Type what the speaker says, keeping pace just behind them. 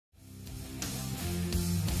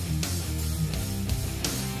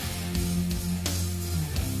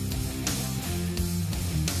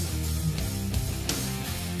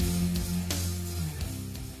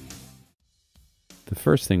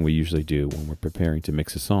first thing we usually do when we're preparing to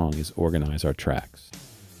mix a song is organize our tracks.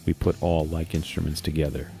 We put all like instruments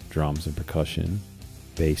together, drums and percussion,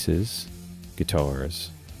 basses, guitars,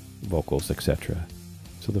 vocals, etc.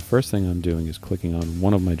 So the first thing I'm doing is clicking on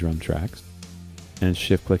one of my drum tracks and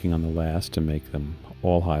shift clicking on the last to make them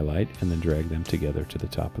all highlight and then drag them together to the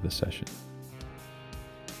top of the session.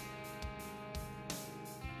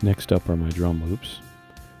 Next up are my drum loops.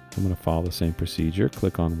 I'm going to follow the same procedure,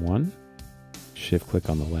 click on one, shift click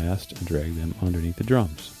on the last and drag them underneath the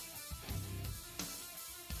drums.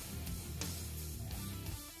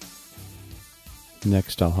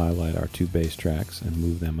 Next, I'll highlight our two bass tracks and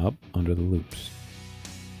move them up under the loops.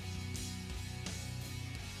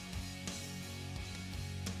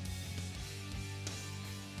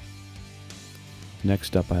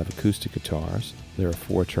 Next up, I have acoustic guitars. There are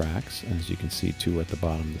 4 tracks, and as you can see, 2 at the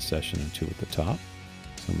bottom of the session and 2 at the top.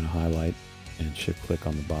 So I'm going to highlight and shift click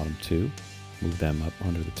on the bottom 2, move them up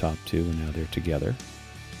under the top 2, and now they're together.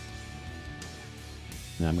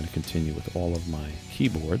 Now I'm going to continue with all of my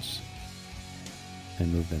keyboards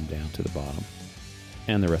and move them down to the bottom.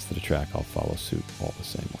 And the rest of the track I'll follow suit all the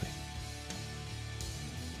same way.